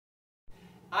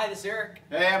Hi, this is Eric.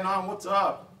 Hey, I'm Nam. What's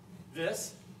up?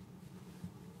 This,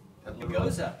 That it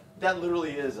goes up. That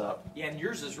literally is up. Yeah, and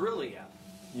yours is really up.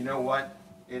 You know what?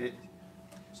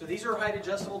 So these are height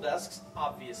adjustable desks,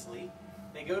 obviously.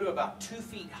 They go to about 2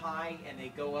 feet high and they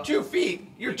go up. 2 feet?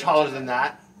 You're They go taller to- than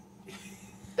that.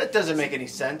 That doesn't make any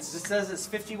sense. This says it's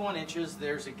 51 inches.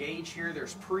 There's a gauge here.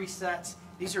 There's presets.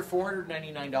 These are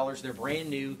 $499. They're brand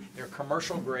new. They're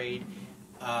commercial grade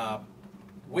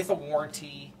with a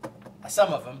warranty.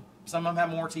 Some of them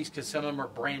have warranties because some of them are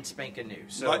brand spanking new.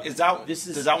 So But does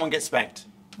that one get spanked?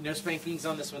 no spankings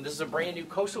on this one. This is a brand new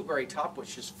coastal gray top,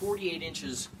 which is 48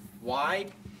 inches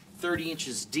wide, 30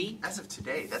 inches deep. As of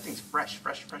today, that thing's fresh.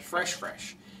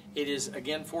 Fresh. It is,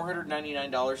 again,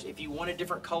 $499. If you want a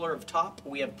different color of top,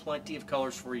 we have plenty of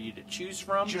colors for you to choose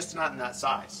from. Just not in that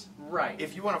size. Right.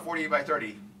 If you want a 48 by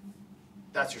 30,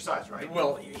 that's your size, right?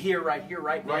 Well,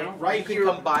 right now. Right you can here.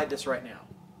 come buy this right now.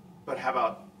 But how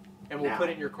about And we'll now? put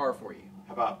it in your car for you.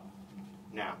 How about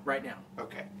now? Right now.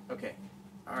 Okay. Okay.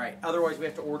 All right. Otherwise, we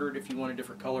have to order it if you want a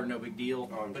different color. No big deal.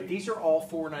 OMG. But these are all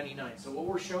 $499. So what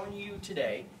we're showing you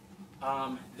today,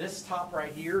 this top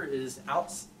right here is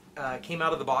came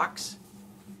out of the box.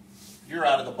 You're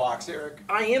out of the box, Eric.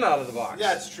 I am out of the box.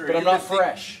 Yeah, it's true. But I'm You've not been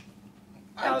fresh.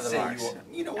 I'd Out of the say box.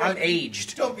 you know what? I'm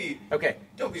aged. Don't be Okay.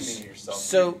 mean to yourself.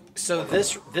 So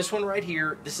this one right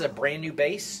here, this is a brand new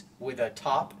base with a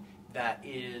top that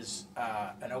is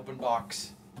an open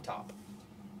box top,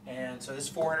 and so this is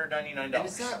 $499. And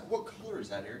is that, what color is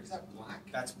that, Eric? Is that black?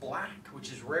 That's black,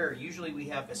 which is rare. Usually we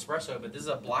have espresso, but this is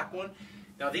a black one.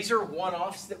 Now these are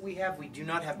one-offs that we have. We do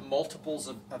not have multiples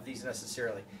of these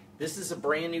necessarily. This is a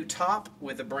brand new top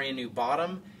with a brand new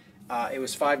bottom. It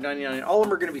was $5.99. All of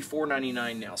them are going to be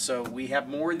 $4.99 now. So we have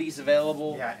more of these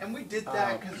available. Yeah, and we did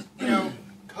that because, you know,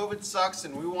 COVID sucks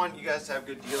and we want you guys to have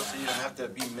good deals so you don't have to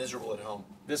be miserable at home.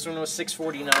 This one was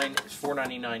 $6.49. It's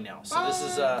 $4.99 now. So this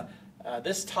is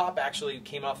this top actually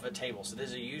came off of a table. So this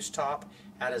is a used top.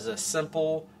 That is a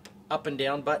simple up and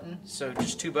down button. So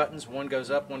just two buttons. One goes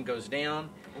up, one goes down.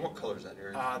 What color is that,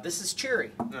 Eric? This is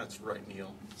cherry. That's right,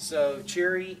 Neil. So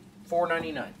cherry,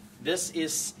 $4.99. This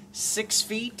is 6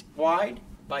 feet wide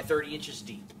by 30 inches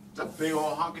deep. It's a big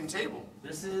old honking table.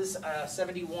 This is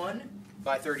 71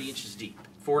 by 30 inches deep.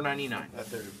 $4.99. That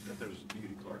there's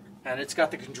Beauty Clark. And it's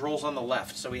got the controls on the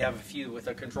left. So we have a few with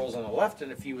the controls on the left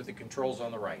and a few with the controls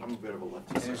on the right. I'm a bit of a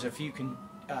lefty. And there's a few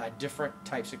different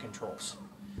types of controls.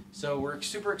 So we're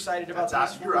super excited about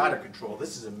this. You're out of control.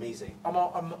 This is amazing.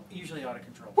 I'm usually out of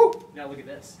control. Woo! Now look at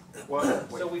this. Well,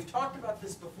 So we've talked about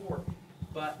this before,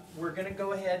 but we're going to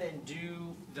go ahead and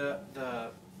do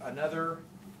another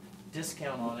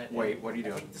discount on it. Wait, what are you I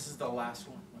doing? think this is the last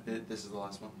one. This is the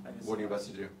last one? That is What are you the about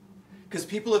to do? Because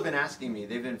people have been asking me.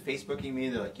 They've been Facebooking me.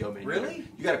 They're like, yo, man, Really?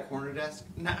 you got a corner desk?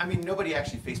 No, I mean, nobody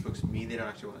actually Facebooks me. They don't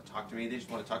actually want to talk to me. They just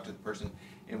want to talk to the person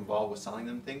involved with selling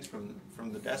them things from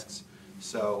the desks.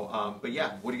 So, but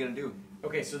yeah, what are you going to do?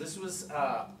 Okay, so this was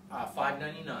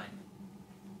 $5.99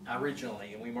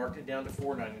 originally, and we marked it down to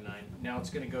 $4.99. Now it's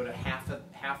going to go to half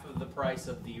of the price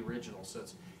of the original, so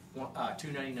it's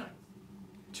 $2.99.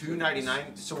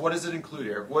 $2.99. So what does it include,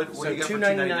 Eric? What So do you get for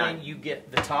 $2.99, $2.99? you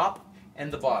get the top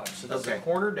and the bottom. So this is a Okay.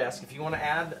 corner desk. If you want to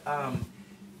add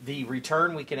the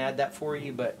return, we can add that for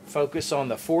you, but focus on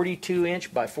the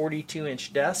 42-inch by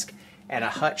 42-inch desk and a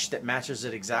hutch that matches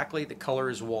it exactly. The color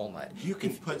is walnut. You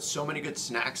can put so many good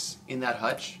snacks in that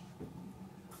hutch.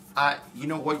 You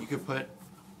know what you could put?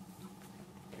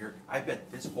 Here, I bet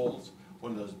this holds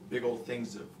one of those big old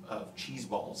things of cheese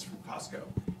balls from Costco.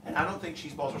 And I don't think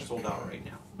cheese balls are sold out right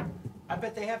now. I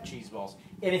bet they have cheese balls.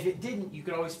 And if it didn't, you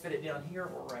could always fit it down here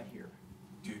or right here.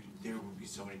 Dude, there would be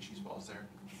so many cheese balls there.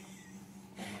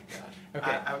 Oh my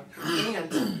god. Okay.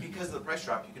 And because of the price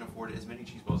drop, you can afford as many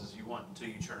cheese balls as you want until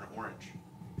you turn orange.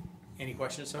 Any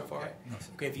questions so far? Okay.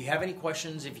 Okay, if you have any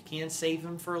questions, if you can, save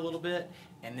them for a little bit,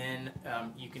 and then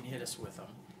you can hit us with them.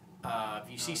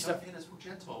 If you see stuff... Hit us, we're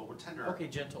gentle, we're tender. Okay,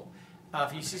 gentle.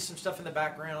 If you see some stuff in the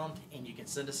background, and you can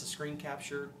send us a screen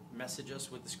capture, message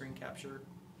us with the screen capture.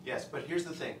 Yes, but here's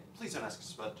the thing. Please don't ask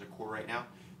us about decor right now,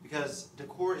 because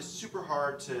decor is super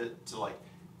hard to like,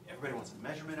 everybody wants a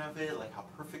measurement of it, like how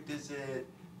perfect is it?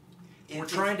 We're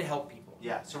trying to help people.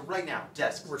 Yeah, so right now,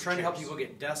 desks. We're trying to help chairs. people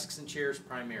get desks and chairs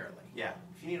primarily. Yeah,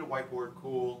 if you need a whiteboard,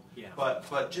 cool. Yeah.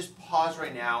 But just pause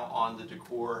right now on the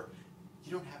decor.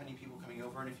 You don't have any people coming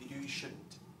over, and if you do, you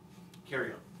shouldn't.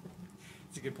 Carry on.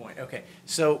 That's a good point. Okay,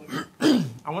 so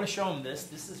I want to show them this.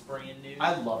 This is brand new.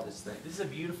 I love this thing. This is a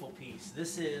beautiful piece.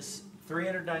 This is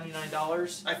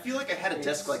 $399. I feel like I had a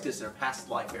desk like this in a past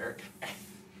life, Eric.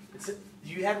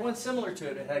 You had one similar to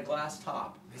it. It had a glass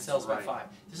top. It sells about 5.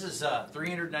 This is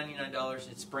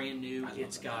 $399. It's brand new.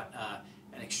 It's got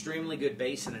an extremely good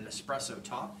base and an espresso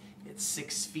top. It's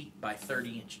 6 feet by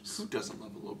 30 inches. Who doesn't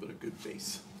love a little bit of good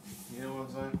base? You know what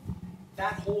I'm saying?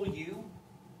 That whole U.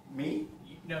 Me?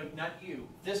 No, not you.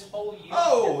 This whole U.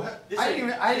 Oh, this I didn't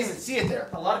even see it there.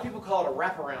 A lot of people call it a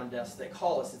wraparound desk. They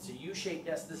call us. It's a U-shaped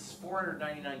desk. This is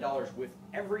 $499 with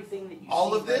everything that you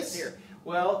All see of this? right there.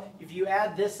 Well, if you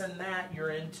add this and that, you're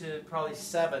into probably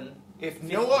 7. If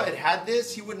Noah had had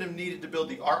this, he wouldn't have needed to build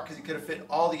the ark because he could have fit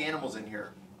all the animals in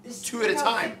here. This, 2 at a how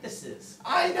time. thick this is.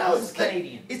 I know. This is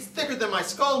Canadian. It's thicker than my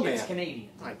skull, man. It's Canadian.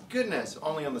 My goodness.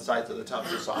 Only on the sides of the top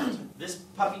are soft. This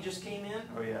puppy just came in.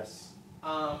 Oh, yes.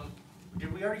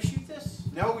 Did we already shoot this?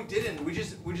 No, we didn't. We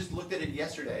just looked at it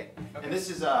yesterday. Okay. And this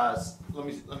is let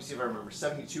me see if I remember.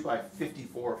 72 by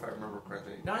 54, if I remember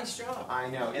correctly. Nice job. I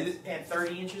know. And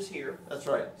 30 inches here. That's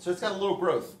right. So it's got a little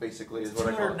growth, basically, is what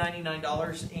I call it.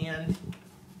 $299, and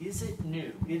is it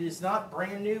new? It is not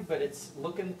brand new, but it's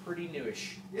looking pretty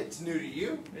newish. It's new to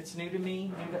you. It's new to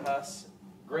me, new to us.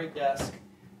 Great desk.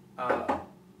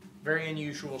 Very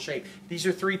unusual shape. These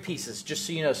are 3 pieces, just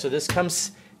so you know. So this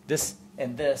comes, this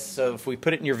and this. So if we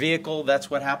put it in your vehicle, that's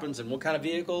what happens. And what kind of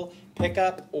vehicle?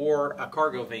 Pickup or a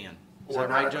cargo van? Is Or that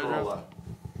right, not a Jojo? Corolla.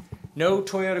 No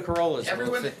Toyota Corollas will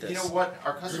Everyone, fit this. you know what?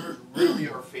 Our customers really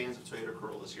are fans of Toyota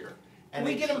Corollas here. And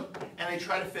We they get 'em- and they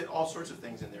try to fit all sorts of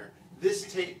things in there.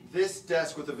 This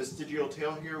desk with a vestigial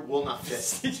tail here will not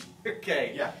fit.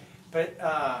 Okay. Yeah. But,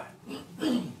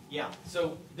 yeah.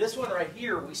 So this one right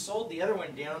here, we sold the other one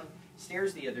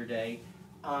downstairs the other day.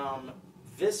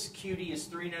 This cutie is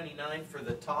 $399 for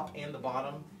the top and the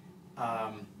bottom.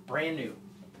 Brand new.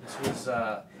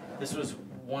 This was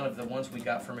one of the ones we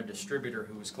got from a distributor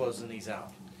who was closing these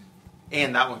out.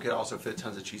 And that one could also fit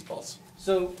tons of cheese balls.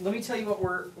 So let me tell you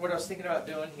what I was thinking about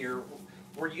doing here.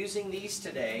 We're using these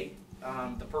today,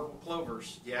 the purple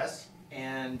clovers. Yes.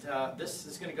 And this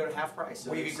is going to go to half price.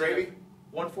 So Wavy it's, gravy?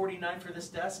 $149 for this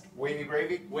desk. Wavy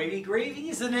gravy? Wavy Gravy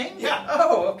is the name? Yeah.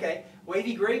 Oh, okay.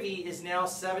 Wavy Gravy is now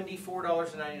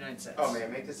 $74.99. Oh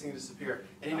man, make this thing disappear.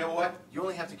 And you know what? You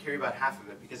only have to carry about half of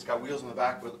it because it's got wheels on the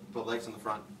back with legs on the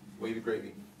front. Wavy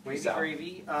gravy. Wavy Peace out.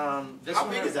 Gravy. This How one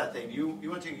big is that thing? You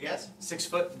want to take a guess? 6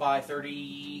 foot by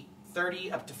 30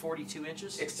 up to 42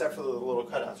 inches. Except for the little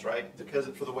cutouts, right? Because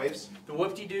for the waves. The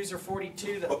whoop-de-doos are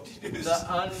 42. Whoop-de-doos. The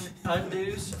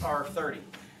undos are 30.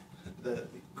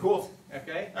 Cool.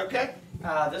 Okay. Okay.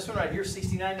 This one right here,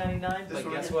 $69.99. This But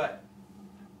one guess here? what?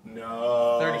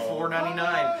 No. $34.99.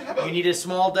 How about- You need a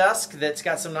small desk that's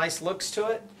got some nice looks to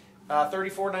it.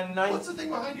 $34.99. What's the thing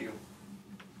behind you?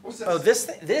 What's this? Oh, this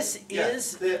Yeah,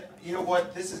 is you know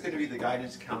what? This is going to be the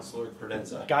guidance counselor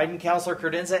credenza. Guidance Counselor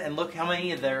credenza, and look how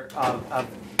many of their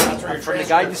That's where your from the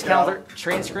Guidance transcripts go. Counselor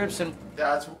transcripts and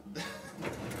That's what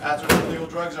the illegal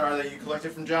drugs are that you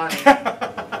collected from Johnny.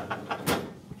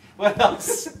 what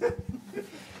else?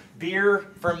 Beer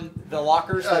from the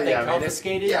lockers that they I mean,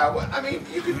 confiscated. yeah, well, I mean,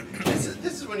 you could. This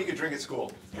is when you could drink at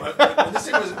school. When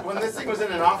this thing was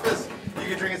in an office, you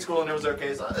could drink at school and it was okay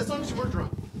as long as you weren't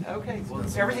drunk. Okay. Well,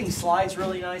 everything slides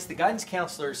really nice. The Guidance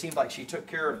Counselor seemed like she took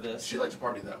care of this. She likes to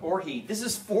party though. Or he. This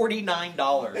is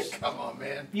 $49. Come on,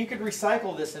 man. You could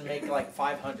recycle this and make like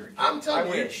 500. I'm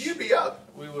telling I you, wish. you'd be up.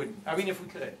 We would. I mean, if we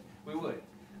could, we would.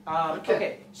 Okay.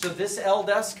 Okay. So this L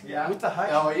desk Yeah. with the hutch,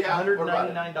 Oh, yeah.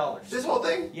 $199. This whole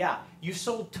thing. Yeah. You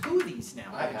sold 2 of these now,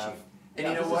 I haven't have. you? And Yeah,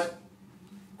 you know this what?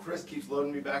 Chris keeps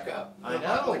loading me back up. I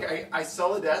know. Like I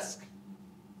sell a desk,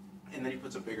 and then he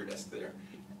puts a bigger desk there,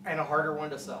 And a harder one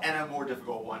to sell. and a more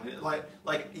difficult one.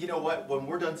 Like you know what? When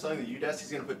we're done selling the U desk,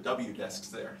 he's gonna put W desks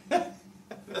there.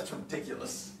 That's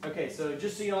ridiculous. Okay, so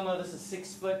just so you all know, this is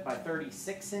 6 foot by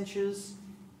 36 inches,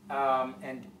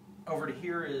 and over to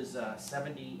here is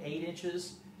 78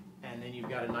 inches, and then you've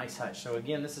got a nice hutch. So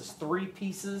again, this is 3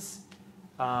 pieces.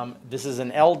 This is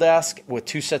an L desk with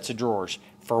 2 sets of drawers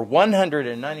for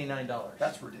 $199.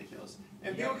 That's ridiculous.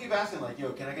 And Yeah. people keep asking like,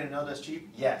 "Yo, can I get an L desk cheap?"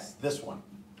 Yes, this one.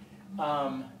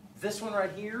 This one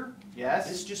right here, Yes.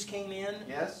 this just came in.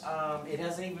 Yes. It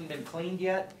hasn't even been cleaned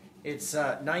yet. It's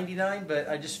 $99, but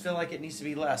I just feel like it needs to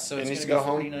be less, so It it's needs going to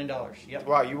to go be home? $49. Yep.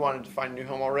 Wow, you wanted to find a new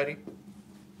home already?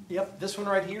 Yep. This one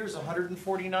right here is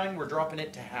 $149. We're dropping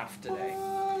it to half today.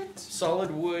 What?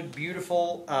 Solid wood,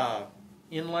 beautiful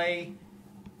inlay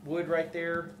wood right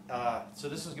there. So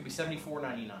this one's gonna be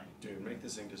 $74.99. Dude, make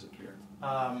this thing disappear.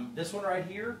 This one right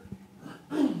here,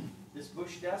 this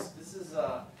Bush desk. This is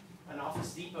an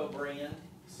Office Depot brand.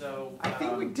 So I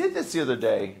think we did this the other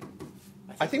day.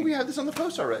 I think we had this on the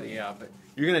post already. Yeah, but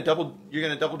You're gonna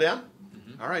double down?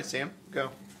 Mm-hmm. All right, Sam, go.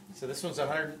 So this one's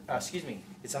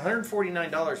it's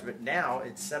 $149, but now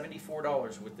it's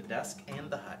 $74 with the desk and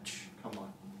the hutch. Come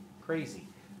on. Crazy.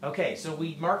 Okay, so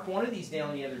we marked one of these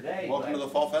down the other day. Welcome to the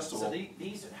fall festival. So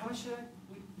these, how much did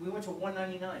we went to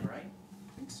 $199, right?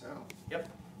 I think so. Yep.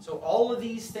 So all of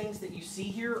these things that you see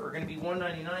here are going to be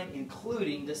 $199,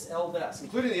 including this L desk.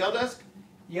 Including the L desk?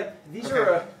 Yep.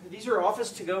 Okay. These are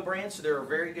Office to Go brands, so they're a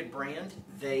very good brand.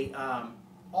 They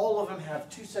all of them have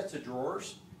 2 sets of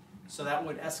drawers, so that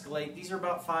would escalate. These are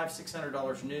about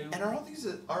 $500-600 new. And are all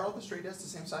the straight desks the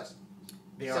same size?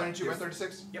 They are 72 by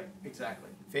 36? Yep, exactly.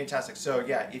 Fantastic. So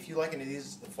yeah, if you like any of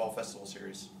these, the fall festival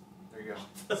series. There you go.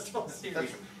 Festival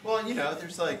series. Well, you know,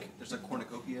 there's like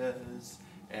cornucopias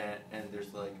and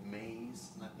there's like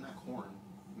maize, not corn,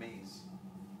 maize,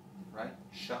 right?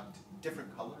 Shucked,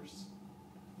 different colors.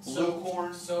 Blue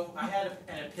corn. So I had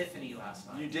an epiphany last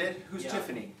night. You did? Who's Yeah.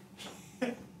 Tiffany?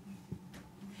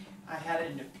 I had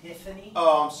an epiphany.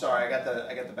 Oh, I'm sorry. I got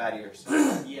the bad ears.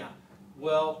 Yeah.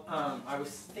 Well, I was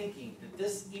thinking that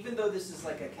this, even though this is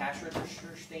like a cash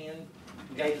register stand,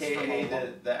 AKA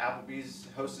the Applebee's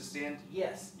hostess stand.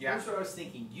 Yes. Yeah. Here's what I was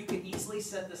thinking. You could easily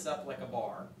set this up like a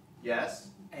bar Yes.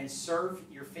 and serve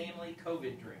your family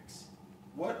COVID drinks.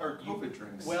 What are COVID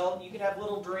drinks? Well, you could have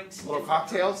little drinks, little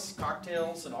cocktails.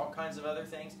 cocktails, and all kinds of other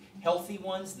things. Healthy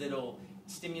ones that'll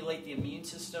stimulate the immune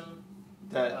system.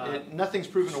 Nothing's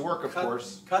proven to work, of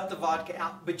course. Cut the vodka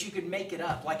out, but you could make it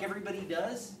up like everybody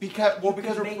does. Because You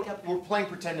we're playing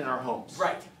pretend in our homes.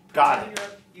 Right. Got it.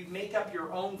 You make up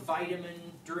your own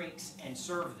vitamin drinks and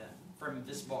serve them from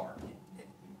this bar.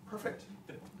 Perfect.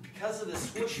 Because of the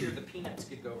swoosh here, the peanuts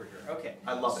could go over here. Okay.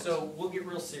 I love it. So we'll get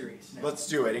real serious now. Let's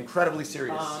do it. Incredibly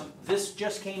serious. This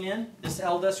just came in. This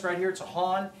L desk right here. It's a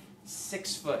Han,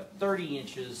 6 foot, 30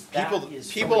 inches.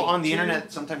 People on the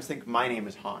internet sometimes think my name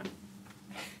is Han.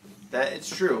 That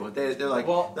it's true. They're like,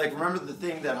 remember the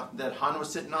thing that Han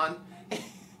was sitting on?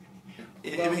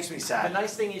 It makes me sad. The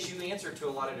nice thing is you answer to a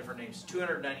lot of different names.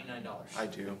 $299. I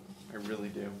do. I really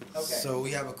do. Okay. So we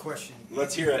have a question.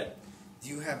 Let's hear it. Do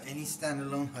you have any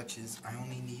standalone hutches? I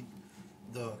only need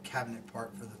the cabinet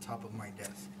part for the top of my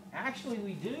desk. Actually,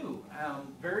 we do.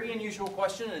 Very unusual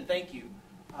question, and thank you.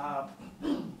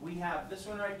 We have this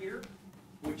one right here,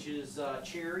 which is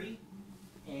cherry,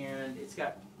 and it's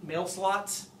got mail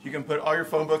slots. You can put all your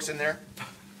phone books in there.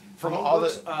 From Phone all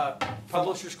books, the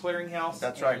Publishers Clearinghouse.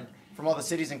 That's right. From all the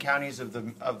cities and counties of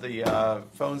the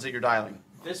phones that you're dialing.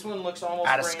 This one looks almost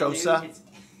Atascosa. brand new.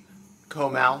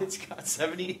 Comal. It's got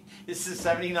This is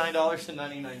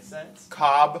 $79.99.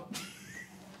 Cobb.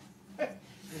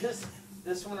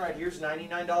 This one right here is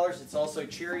 $99. It's also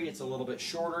cherry. It's a little bit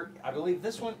shorter. I believe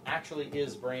this one actually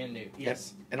is brand new.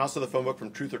 Yes. And also the phone book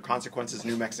from Truth or Consequences,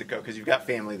 New Mexico, because you've got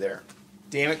family there.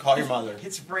 Damn it, call your mother.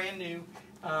 It's brand new.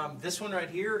 This one right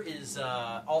here is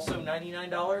also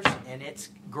 $99, and it's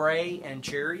gray and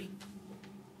cherry.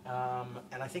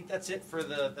 And I think that's it for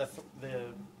the That's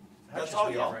hutches all,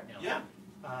 we y'all. have right now. Yeah.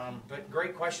 But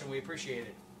great question. We appreciate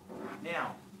it.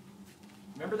 Now,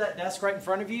 remember that desk right in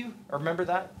front of you? Or remember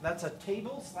that? That's a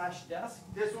table / desk.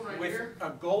 This one right with here? a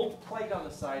gold plate on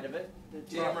the side of it.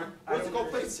 What's the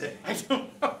gold plate say? I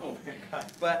don't know.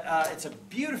 But it's a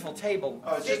beautiful table.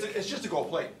 Oh, it's just a gold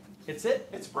plate. It's it?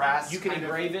 It's brass. You can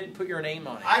engrave it and put your name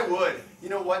on it. I would. You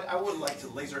know what? I would like to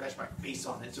laser etch my face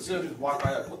on it. So people just walk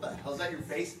by like, what the hell is that your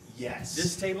face? Yes.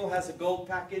 This table has a gold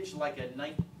package like a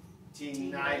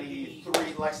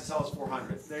 1993 Lexus LS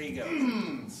 400. There you go.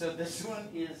 So this one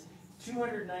is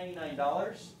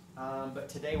 $299. But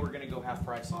today we're going to go half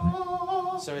price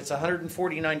on it. So it's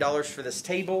 $149 for this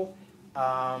table.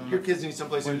 Your kids need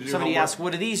someplace to do Somebody homework. asked,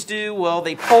 what do these do? Well,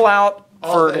 they pull out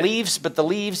for leaves, but the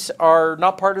leaves are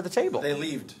not part of the table. They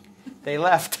left. They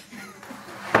left.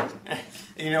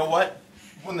 You know what?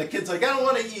 When the kid's like, I don't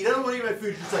want to eat. I don't want to eat my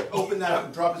food. Just like open that up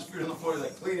and drop his food on the floor.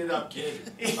 Like, clean it up,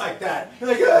 kid. Like that. You're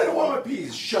like, I don't want my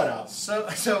peas. Shut up. So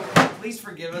please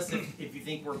forgive us if you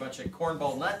think we're a bunch of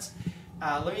cornball nuts.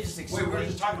 Let me just explain. Wait, we were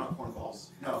just talking about corn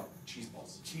balls. No, cheese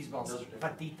balls. Cheese balls. Those are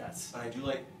different. Patitas. But I do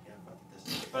like,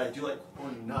 but I do like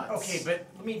corn nuts. Okay, but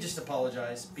let me just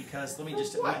apologize because What?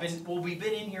 we've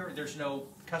been in here. There's no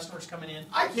customers coming in.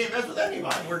 I can't mess with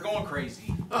anybody. We're going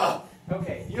crazy. Oh,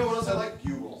 Okay. you know what else I like?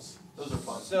 Bugles. Those are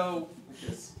fun. So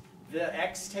Yes. the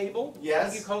X table. Yes. I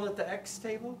think you call it the X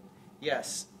table.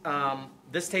 Yes.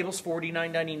 This table's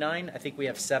 $49.99. I think we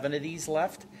have 7 of these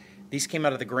left. These came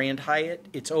out of the Grand Hyatt.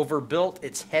 It's overbuilt.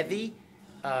 It's heavy.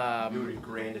 It would be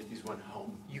grand if these went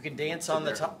home. You can dance on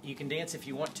the top. You can dance if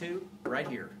you want to, right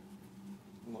here.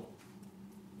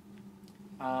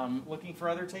 Looking for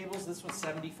other tables. This one's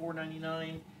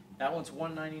 $74.99. That one's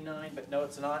 $199, but no,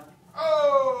 it's not.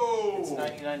 Oh! It's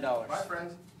 $99. My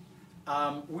friend.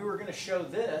 We were going to show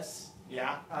this.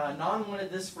 Yeah. Non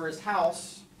wanted this for his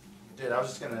house. Dude, I was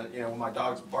just gonna, when my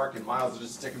dog's barking, Miles will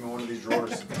just stick him in one of these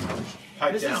drawers.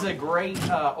 This is a great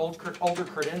older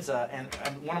credenza, and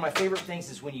one of my favorite things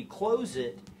is when you close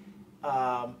it,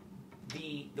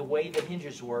 the way the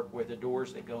hinges work with the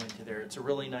doors that go into there. It's a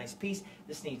really nice piece.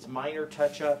 This needs minor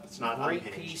touch-up. It's not great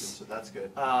unhinged, piece. so that's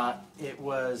good.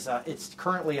 It's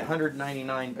currently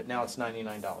 $199, but now it's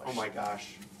 $99. Oh my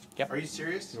gosh. Yep. Are you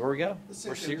serious? Here we go. This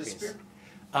We're thing's gonna serious.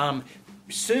 disappear?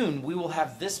 Soon we will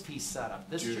have this piece set up.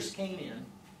 This Dude. just came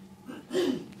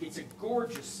in. It's a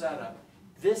gorgeous setup.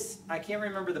 This, I can't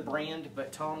remember the brand,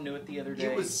 but Tom knew it the other day.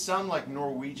 It was some like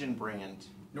Norwegian brand.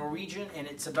 Norwegian, and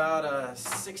it's about a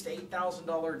 $6,000 to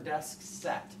 $8,000 desk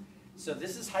set. So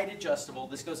this is height adjustable.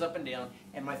 This goes up and down.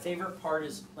 And my favorite part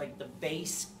is like the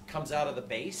base comes out of the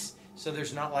base, so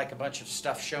there's not like a bunch of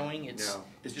stuff showing. It's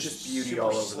just beauty super all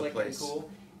over the slick place. and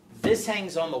cool. This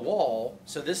hangs on the wall,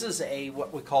 so this is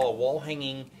what we call a wall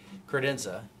hanging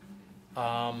credenza,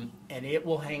 and it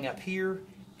will hang up here,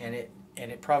 and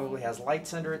it probably has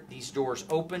lights under it. These doors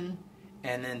open.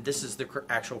 And then this is the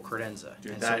actual credenza.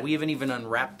 Dude, and so we haven't even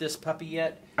unwrapped this puppy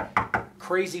yet.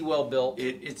 Crazy well built.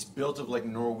 It's built of like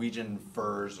Norwegian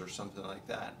furs or something like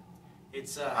that.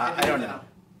 It's I don't know.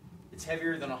 It's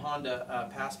heavier than a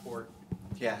Honda Passport.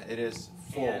 Yeah, it is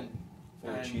full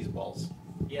of cheese balls.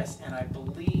 Yes, and I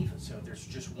believe so. There's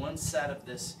just one set of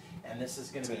this, and this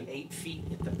is going to be 8 feet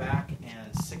at the back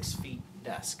and 6 feet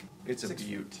desk. It's a 6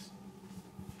 beaut.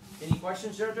 Any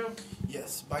questions, Jojo?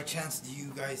 Yes. By chance, do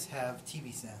you guys have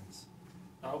TV stands?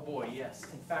 Oh boy, yes.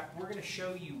 In fact, we're going to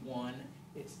show you one.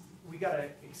 We got an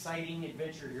exciting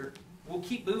adventure here. We'll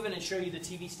keep moving and show you the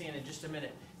TV stand in just a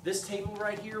minute. This table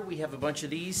right here, we have a bunch of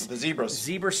these. The zebras.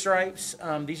 Zebra stripes.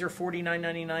 These are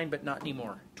 $49.99, but not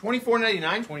anymore.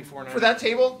 $24.99? $24.99. For that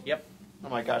table? Yep. Oh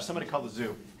my gosh, somebody call the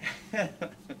zoo.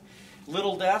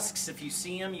 Little desks, if you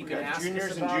see them, you can ask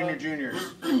juniors us and about juniors.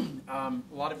 A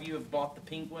lot of you have bought the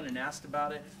pink one and asked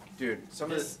about it. Dude,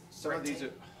 some of these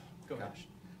are. Go ahead. Gosh.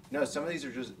 No, some of these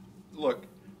are just. Look,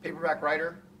 paperback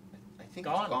writer. I think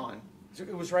Gone. it's gone.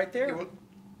 It was right there.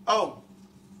 Oh,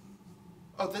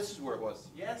 this is where it was.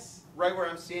 Yes. Right where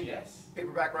I'm seeing Yes. it.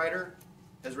 Paperback writer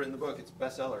has written the book. It's a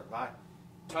bestseller. Bye.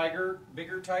 Tiger,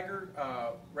 bigger tiger,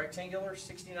 rectangular,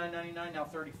 $69.99, now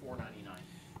 $34.99.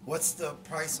 What's the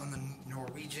price on the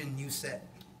Norwegian new set?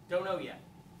 Don't know yet.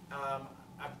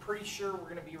 I'm pretty sure we're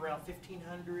going to be around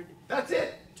 $1,500 That's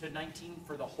it. to $1,900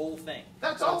 for the whole thing.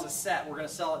 That's so all? It's a set. We're going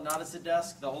to sell it not as a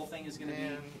desk. The whole thing is going to be.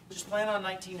 Just plan on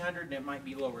 $1,900, and it might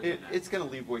be lower than that. It's going to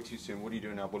leave way too soon. What are you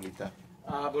doing now, Bolita?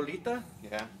 Bolita,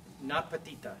 Yeah. not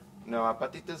patita. No,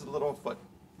 Patita's a little foot.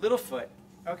 Little foot.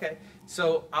 Okay.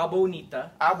 So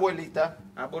abonita. Abuelita.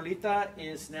 Abuelita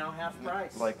is now half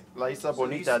price. Like La Isla So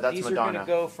Bonita, that's these Madonna. are going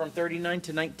to go from $39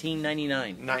 to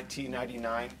 $19.99.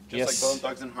 $19.99. Just Yes. like Bone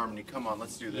Thugs and Harmony. Come on,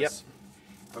 let's do this.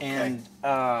 Yep. Okay. And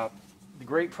the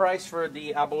great price for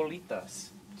the abuelitas.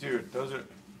 Dude, those are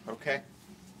okay.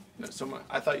 No,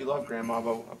 I thought you loved Grandma,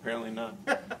 but apparently not.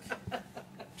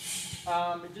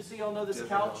 Just so y'all know, this Yes, I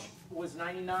couch was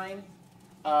 $99.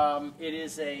 It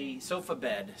is a sofa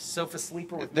bed, sofa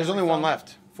sleeper. With There's only memory one foam.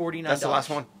 left. $49. That's the last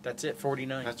one. That's it.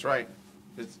 $49. That's right.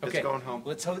 It's going home.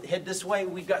 Let's head this way.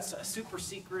 We've got a super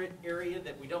secret area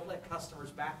that we don't let customers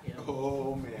back in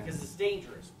Oh man. because it's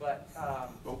dangerous. But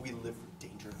But we live with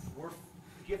danger. do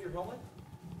you have your helmet?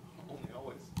 Only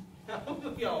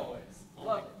always. We always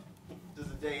love Does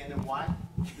the day end in Y?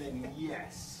 Then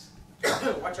yes.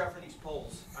 it. Watch out for these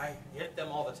poles. I hit them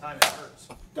all the time. It hurts.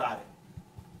 Got it.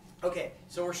 Okay,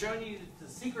 so we're showing you the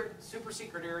super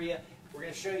secret area. We're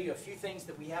going to show you a few things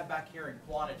that we have back here in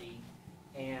quantity.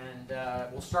 And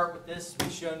we'll start with this.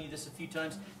 We've shown you this a few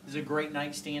times. This is a great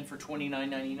nightstand for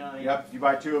 $29.99. Yep. You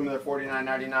buy two of them, they're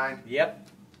 $49.99. Yep.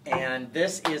 And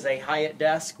this is a Hyatt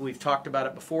desk. We've talked about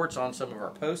it before. It's on some of our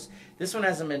posts. This one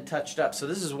hasn't been touched up. So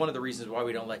this is one of the reasons why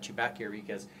we don't let you back here,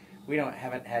 because we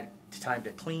haven't had time to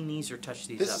clean these or touch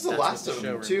these up. This is the That's last what of the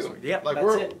them showroom too. is. Yep, like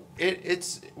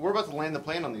that's it. we're about to land the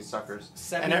plane on these suckers.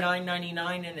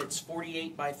 $79.99, and it's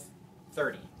 48 by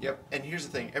 30. Yep. And here's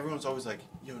the thing: everyone's always like,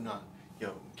 "Yo,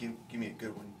 give me a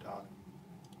good one, dog."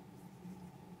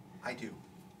 I do.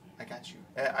 I got you.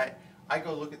 I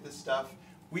go look at this stuff.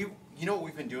 You know what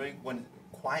we've been doing when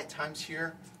quiet time's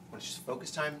here, when it's just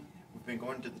focus time. We've been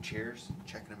going to the chairs,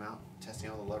 checking them out, testing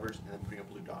all the levers, and then putting a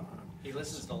blue dot on them. He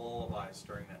listens to lullabies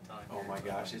during that time. Oh my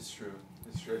gosh, it's true.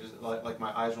 It's true. Just like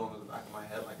my eyes roll into the back of my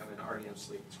head, like I'm in REM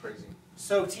sleep. It's crazy.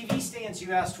 So TV stands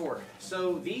you asked for.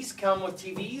 So these come with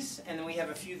TVs, and then we have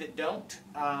a few that don't.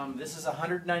 This is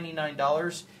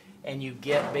 $199. and you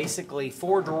get basically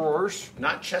 4 drawers.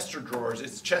 Not chest of drawers.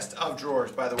 It's chest of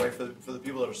drawers, by the way, for the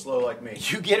people that are slow like me.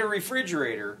 You get a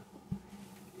refrigerator.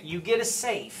 You get a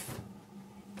safe.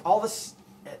 All this,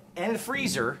 and a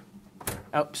freezer.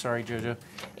 Oh, sorry, JoJo.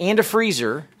 And a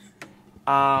freezer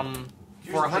for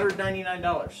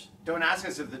 $199. Don't ask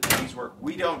us if the TVs work.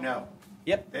 We don't know.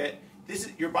 Yep.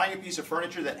 You're buying a piece of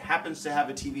furniture that happens to have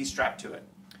a TV strapped to it.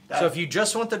 So if you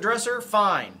just want the dresser,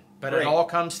 fine. But Great. it all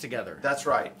comes together. That's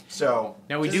right. So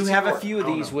now we do have a few of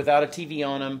these without a TV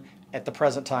on them at the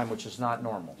present time, which is not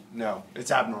normal. No,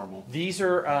 it's abnormal. These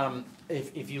are,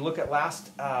 if you look at last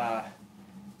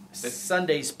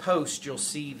Sunday's post, you'll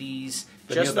see these,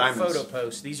 just the photo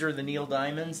post. These are the Neil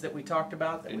Diamonds that we talked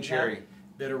about that we have,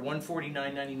 that are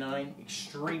 $149.99.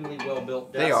 Extremely well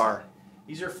built desks. They are.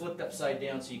 These are flipped upside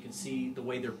down so you can see the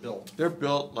way they're built. They're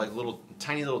built like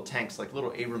tiny little tanks, like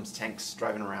little Abrams tanks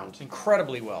driving around.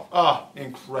 Incredibly well. Oh,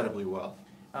 incredibly well.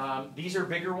 These are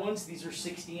bigger ones. These are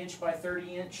 60-inch by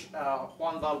 30-inch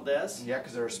Juan Valdez. Yeah,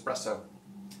 because they're espresso.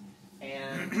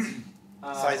 And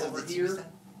size of over the here, TV stand?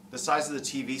 The size of the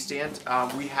TV stand.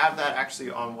 We have that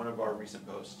actually on one of our recent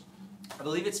posts. I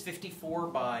believe it's 54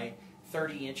 by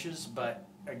 30 inches, but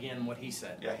again, what he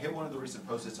said. Yeah, hit one of the recent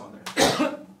posts. It's on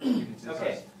there.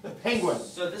 Okay. The penguin.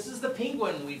 So this is the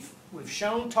penguin we've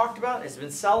shown, talked about. It's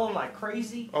been selling like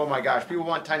crazy. Oh my gosh, people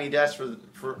want tiny desks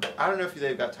for. I don't know if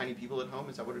they've got tiny people at home.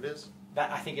 Is that what it is?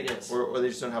 That I think it is. Or they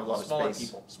just don't have a lot Smaller of space.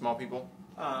 people. Small people.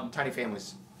 Tiny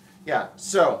families. Yeah.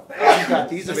 So we've got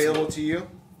these available to you.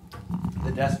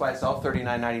 The desk by itself,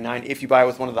 $39.99. If you buy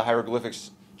with one of the hieroglyphics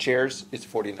chairs, it's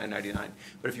 $49.99.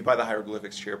 But if you buy the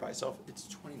hieroglyphics chair by itself, it's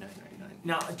 $29.99.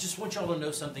 Now, I just want y'all to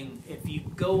know something. If you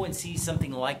go and see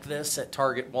something like this at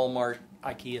Target, Walmart,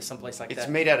 IKEA, someplace like that. It's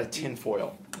made out of tin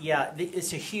foil. Yeah,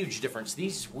 it's a huge difference.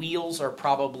 These wheels are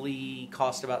probably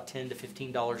cost about $10 to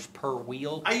 $15 per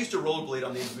wheel. I used to rollerblade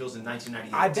on these wheels in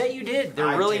 1998. I bet you did.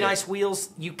 They're really nice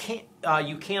wheels. You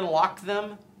can lock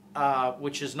them,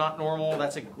 which is not normal.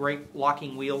 That's a great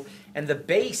locking wheel. And the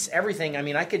base, everything. I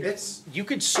mean, you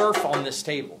could surf on this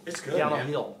table. It's good, down man. a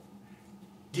hill.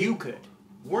 You could.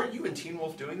 Weren't you and Teen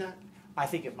Wolf doing that? I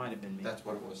think it might have been me. That's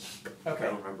what it was. Okay.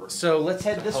 I don't remember. So let's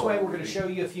head this way. We're going to show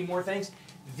you a few more things.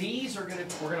 These are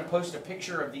we're going to post a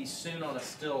picture of these soon on a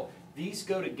still. These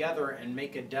go together and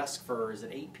make a desk for, is it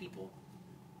 8 people?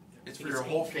 It's for your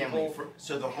whole family.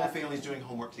 So the whole family's doing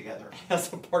homework together.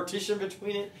 Has a partition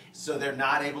between it. So they're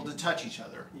not able to touch each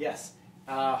other. Yes.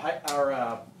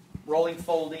 Our rolling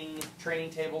folding training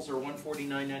tables are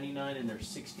 $149.99 and they're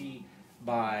 60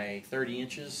 by 30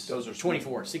 inches. Those are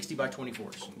 24, 60 by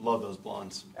 24s. Love those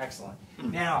blondes. Excellent.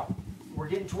 Now, we're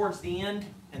getting towards the end,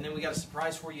 and then we got a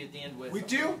surprise for you at the end with We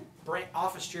do?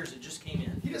 office chairs that just came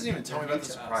in. He doesn't even tell me about the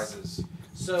surprises.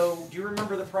 So, do you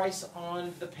remember the price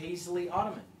on the Paisley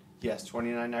Ottoman? Yes,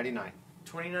 $29.99.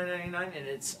 $29.99, and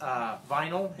it's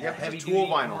vinyl, Yep, heavy it's a tool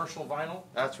duty vinyl. commercial vinyl.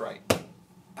 That's right.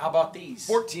 How about these?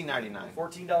 $14.99.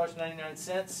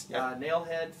 $14.99. Yep. Nail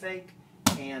head fake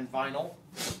and vinyl.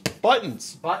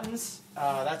 Buttons. Buttons.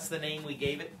 That's the name we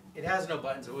gave it. It has no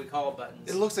buttons, but we call it buttons.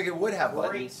 It looks like it would have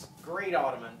buttons. Great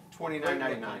ottoman.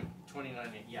 $29.99. $29.99.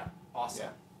 Yeah. Awesome.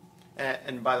 Yeah.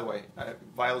 And by the way,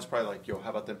 Viola's probably like, yo, how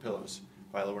about them pillows?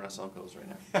 Viola, we're not selling pillows right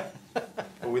now.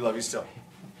 But we love you still.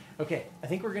 Okay, I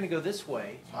think we're going to go this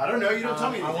way. I don't know. You don't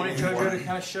tell me I anything wanted anymore. JoJo to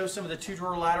kind of show some of the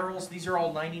 2-drawer laterals. These are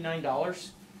all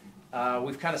 $99.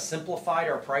 We've kind of simplified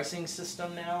our pricing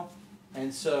system now.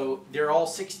 And so they're all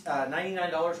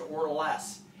 $99 or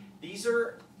less. These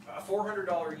are a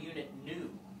 $400 unit new.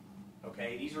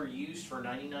 Okay, these are used for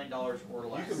 $99 or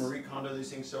less. You can Marie Kondo these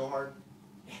things so hard.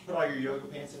 Put all your yoga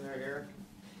pants in there, Eric.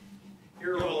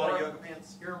 Here You are have a lot of more- yoga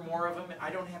pants? Here are more of them. I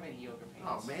don't have any yoga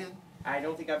pants. Oh, man. I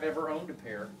don't think I've ever owned a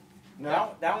pair.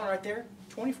 No. That one right there,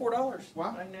 $24.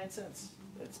 Wow. 99 cents.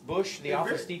 It's Bush, the They're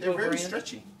Office very, Depot they're very brand.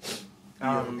 stretchy.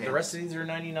 The rest of these are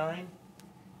 $99.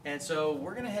 And so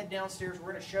we're going to head downstairs.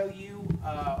 We're going to show you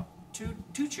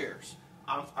two chairs.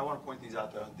 I want to point these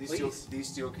out though. Please. These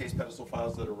steel case pedestal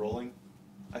files that are rolling,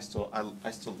 I still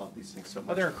love these things so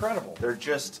much. Oh, they're incredible.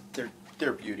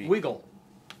 They're beauty. Wiggle.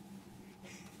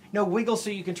 No, wiggle so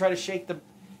you can try to shake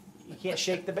you can't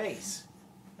shake the base.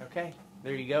 Okay,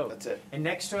 there you go. That's it. And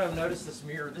next to it, notice this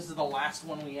mirror. This is the last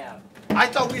one we have. I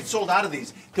thought we had sold out of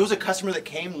these. There was a customer that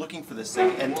came looking for this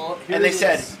thing, and Here they it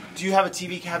said, is. "Do you have a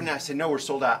TV cabinet?" I said, "No, we're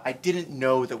sold out." I didn't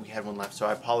know that we had one left, so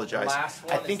I apologize. Last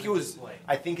one I is think the it was. display.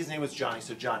 I think his name was Johnny.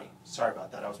 So Johnny, sorry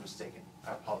about that. I was mistaken.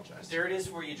 I apologize. There it is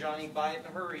for you, Johnny. Buy it in a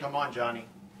hurry. Come on, Johnny.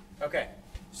 Okay,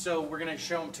 so we're going to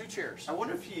show them two chairs. I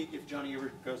wonder if Johnny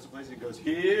ever goes to place and goes,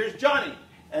 "Here's Johnny,"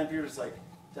 and people are just like,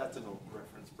 "That's an old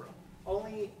reference, bro."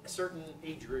 only certain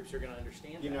age groups are going to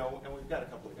understand. You that. know, and we've got a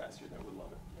couple of guys here that would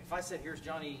love it. If I said, "Here's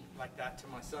Johnny," like that to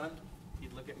my son,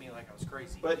 he'd look at me like I was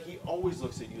crazy. But he always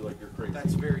looks at you like you're crazy.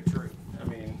 That's very true. I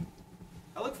mean,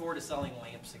 I look forward to selling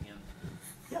lamps again.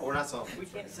 yeah, we're not selling. We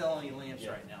can't sell any lamps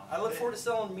Yeah. right now. I look forward to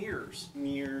selling mirrors.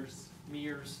 Mirrors.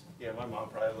 Mirrors. Yeah, my mom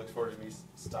probably looks forward to me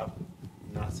stop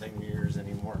not saying mirrors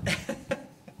anymore.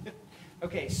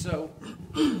 Okay, so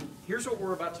here's what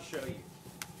we're about to show you.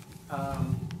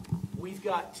 We've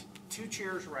got 2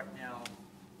 chairs right now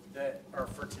that are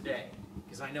for today,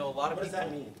 because I know a lot of What does people.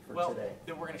 that mean for well, today?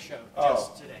 that we're going to show Oh.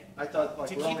 just today. I thought like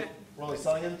To we're keep only, it- we're only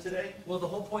selling them today. Well, the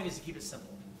whole point is to keep it simple.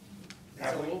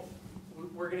 Have So we?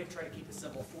 we're going to try to keep it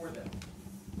simple for them.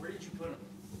 Where did you put them?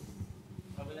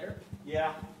 Over there?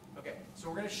 Yeah. Okay, so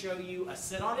we're going to show you a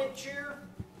sit-on-it chair,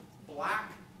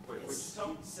 black. Wait, and which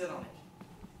sit on it.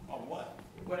 On what?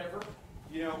 Whatever.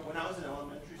 You know, when I was in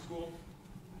elementary school,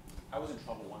 I was in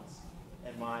trouble once,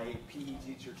 and my PE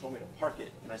teacher told me to park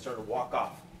it, and I started to walk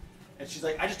off. And she's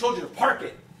like, "I just told you to park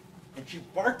it," and she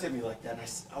barked at me like that. And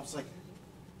I was like,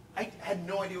 I had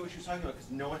no idea what she was talking about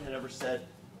because no one had ever said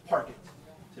 "park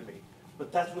it" to me.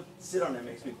 But that's what "sit on it"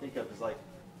 makes me think of, is like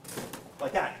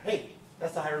that. Hey,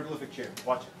 that's the hieroglyphic chair.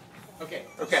 Watch it. Okay.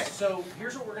 Okay. So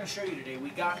here's what we're going to show you today.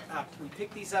 We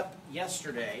picked these up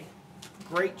yesterday.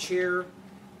 Great chair.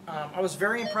 I was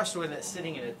very impressed with it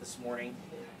sitting in it this morning.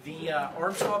 The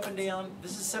arms go up and down.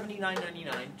 This is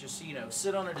 $79.99. Just so you know,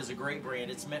 Sit On It is a great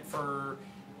brand. It's meant for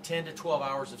 10 to 12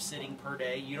 hours of sitting per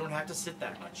day. You don't have to sit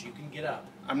that much. You can get up.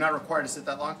 I'm not required to sit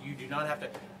that long. You do not have to.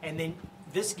 And then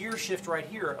this gear shift right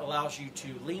here allows you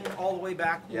to lean all the way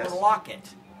back Yes. or lock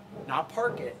it. Not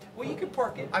park it. Well, you can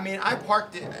park it. I mean, I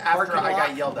parked it Park after and I lock,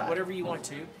 got yelled at. Whatever you want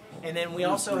to. And then we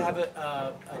also have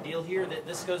a deal here that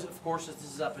this goes, of course, this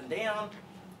is up and down.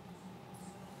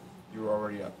 You were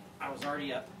already up. I was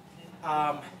already up.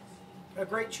 A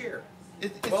great chair.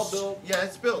 It's Well built. Yeah,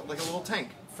 it's built like a little tank.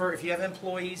 For if you have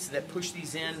employees that push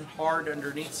these in hard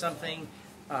underneath something,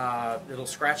 it'll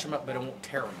scratch them up, but it won't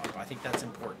tear them up. I think that's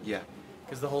important. Yeah.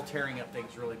 Because the whole tearing up thing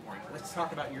is really boring. Let's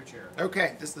talk about your chair.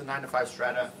 Okay, this is the 9 to 5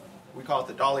 Strata. We call it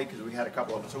the Dolly because we had a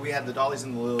couple of them. So we had the Dollies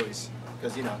and the Lilies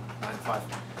because, you know, 9 to 5.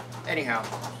 Anyhow,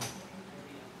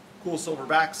 cool silver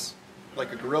backs,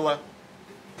 like a gorilla.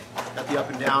 Got the up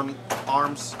and down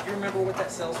arms. Do you remember what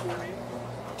that sells for, man?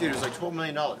 Dude, it was like $12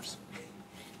 million.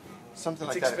 Something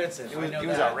It's like that. expensive. I know It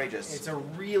was that. outrageous. It's a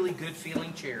really good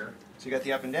feeling chair. So you got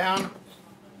the up and down.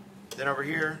 Then over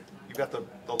here, you've got the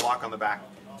lock on the back.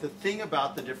 The thing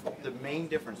about the main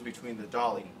difference between the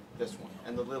Dolly, this one,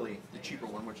 and the Lily, the cheaper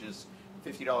one, which is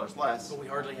 $50 less, But we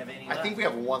hardly have any I left. think we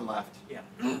have one left,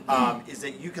 Yeah. is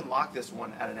that you can lock this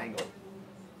one at an angle.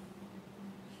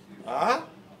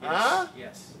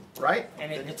 Yes. Right?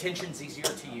 And the tension's easier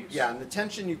to use. Yeah, and the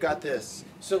tension, you've got this.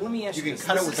 So let me ask you You can this.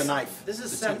 cut it This with a is- knife, This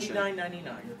is the tension.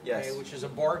 $79.99. Yes. Okay, which is a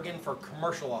bargain for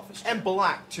commercial office. And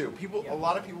black, too. People, Yeah. a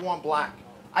lot of people want black.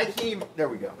 I can't even, there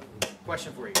we go.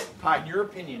 Question for you. Hi. In your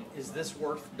opinion, is this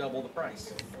worth double the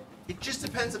price? It just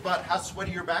depends about how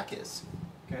sweaty your back is.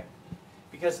 Okay.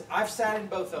 Because I've sat in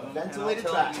both of them, Ventilated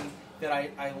and I'll tell track. you that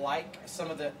I like some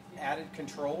of the added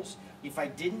controls. If I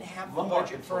didn't have the Lumbar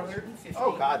budget for controls. 150,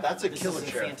 Oh, God, that's a this killer is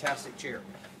chair. a fantastic chair.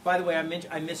 By the way,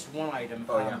 I missed one item.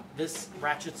 Oh, yeah. This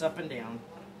ratchets up and down.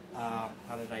 How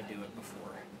did I do it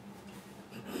before?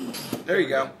 There you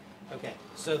go. Okay,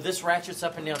 so this ratchets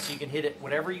up and down, so you can hit it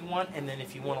whatever you want, and then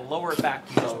if you want to lower it back,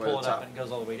 you just Lower pull the it up top. and it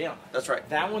goes all the way down. That's right.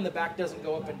 That one, the back doesn't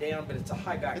go up and down, but it's a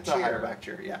high back It's chair. a higher back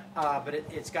chair, yeah. But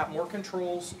it's got more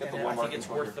controls, Got the and I lumbar think it's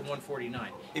controller. worth the $149.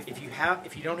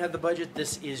 If you don't have the budget,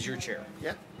 this is your chair.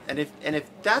 Yeah. And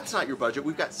if that's not your budget,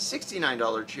 we've got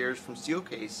 $69 chairs from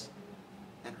Steelcase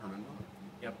and Herman Miller.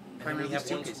 Yep. And then Primarily we have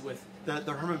ones Steelcase. with.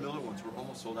 The Herman Miller ones were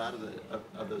almost sold out of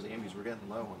those Ambies. We're getting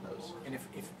low on those. And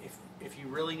if you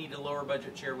really need a lower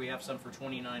budget chair, we have some for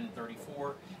 $29 and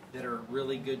 $34 that are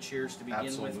really good chairs to begin with,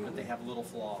 Absolutely. but they have little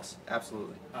flaws.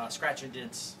 Absolutely. Scratch and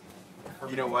dents.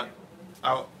 You know what?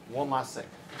 One last thing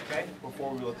Okay.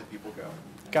 before we let the people go.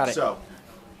 Got it. So,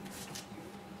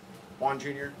 Juan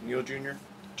Jr., Neil Jr.,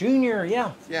 Junior,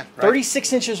 yeah. yeah, right?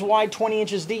 36 inches wide, 20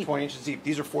 inches deep. 20 inches deep.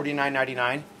 These are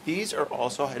 $49.99. These are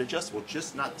also height adjustable,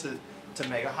 just not to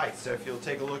mega height. So if you'll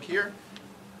take a look here,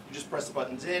 you just press the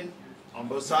buttons in on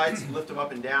both sides, lift them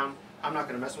up and down. I'm not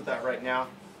going to mess with that right now.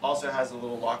 Also has a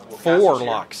little lockable Four casters here.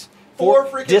 locks. Four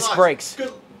freaking disc locks. brakes.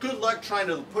 Good luck trying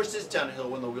to push this down a hill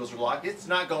when the wheels are locked. It's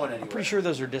not going anywhere. I'm pretty sure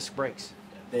those are disc brakes.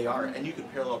 They are, and you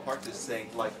could parallel park this thing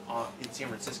like in San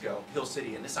Francisco, Hill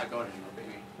City, and it's not going anywhere, baby.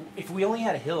 If we only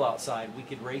had a hill outside, we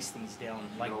could race these down.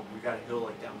 Like, You know, we got a hill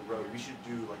like down the road. We should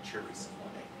do like chair races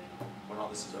one day when all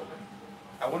this is over.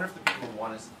 I wonder if the people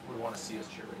would want to see us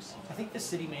chair race. I think the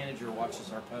city manager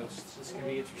watches our posts. This could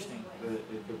be interesting.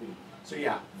 It could be. So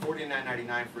yeah,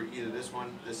 $49.99 for either this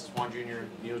one. This is Juan Jr.,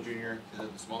 Neil Jr. The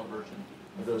smaller version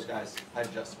of those guys. Height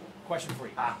adjustable. Question for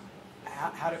you.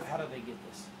 How do they get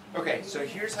this? Okay, so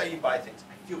here's how you buy things.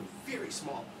 I feel very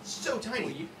small, so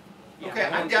tiny. Well, okay,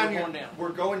 I'm down here. Going down. We're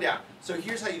going down. So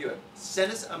here's how you do it.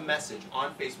 Send us a message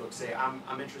on Facebook. Say,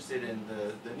 I'm interested in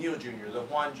the Neil Jr., the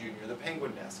Juan Jr., the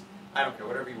Penguin Desk. I don't care,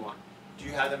 whatever you want. Do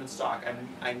you have them in stock?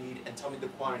 I need, and tell me the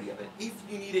quantity of it. If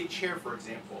you need a chair, for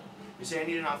example, you say, I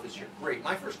need an office chair. Great.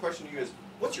 My first question to you is,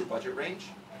 what's your budget range?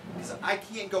 Because I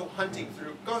can't go hunting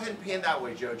through. Go ahead and pan that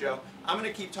way, JoJo. I'm going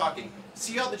to keep talking.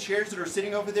 See all the chairs that are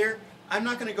sitting over there? I'm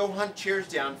not going to go hunt chairs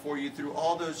down for you through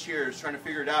all those chairs trying to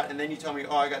figure it out, and then you tell me,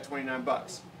 oh, I got 29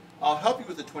 bucks. I'll help you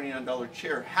with the $29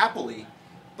 chair happily,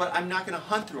 but I'm not going to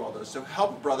hunt through all those. So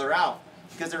help a brother out,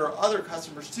 because there are other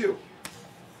customers too.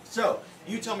 So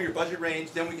you tell me your budget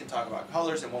range, then we can talk about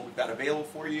colors and what we've got available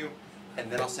for you, and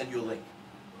then I'll send you a link.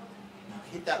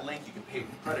 You hit that link, you can pay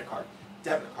with credit card,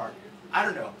 debit card. I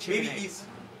don't know. Chicken maybe eggs.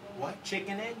 What?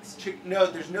 Chicken eggs? No,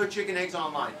 there's no chicken eggs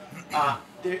online.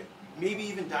 Maybe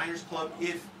even Diners Club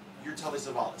if you're Telly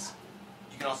Savalas.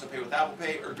 You can also pay with Apple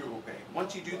Pay or Google Pay.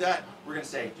 Once you do that, we're going to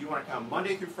say, do you want to come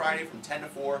Monday through Friday from 10 to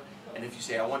 4? And if you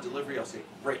say, I want delivery, I'll say,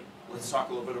 great. Let's talk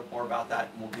a little bit more about that,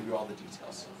 and we'll give you all the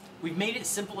details. We've made it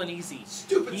simple and easy.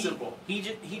 Stupid simple.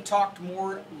 He talked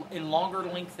more in longer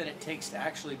length than it takes to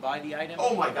actually buy the item.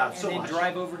 Oh my God, so much. And then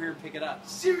drive over here and pick it up.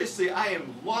 Seriously, I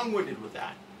am long-winded with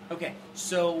that. Okay,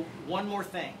 so one more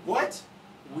thing. What?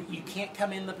 You can't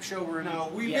come in the showroom. No,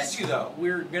 we yet. miss you though.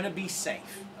 We're going to be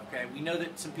safe. Okay, we know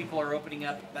that some people are opening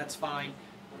up. That's fine.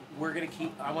 We're going to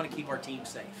keep. I want to keep our team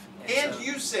safe. And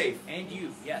you safe. And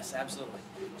you, yes, absolutely.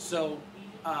 So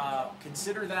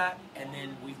consider that, and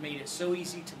then we've made it so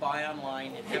easy to buy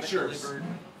online and have it delivered.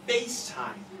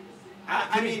 FaceTime.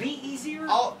 I mean, be easier.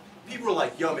 People are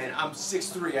like, "Yo, man, I'm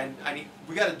 6'3".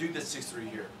 We got to do this 6'3"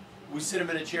 here." We sit him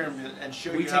in a chair and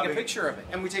show you. We take a picture of it.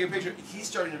 And we take a picture. He's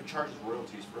starting to charge us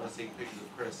royalties for us taking pictures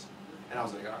of Chris. And I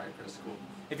was like, all right, Chris, cool.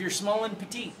 If you're small and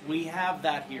petite, we have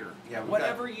that here. Yeah,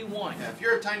 whatever you want. Yeah, if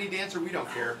you're a tiny dancer, we don't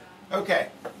care.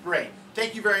 Okay, great.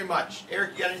 Thank you very much.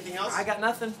 Eric, you got anything else? I got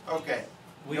nothing. Okay.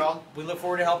 We look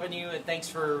forward to helping you, and thanks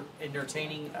for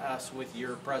entertaining us with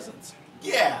your presence.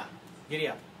 Yeah. Giddy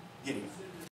up. Giddy up.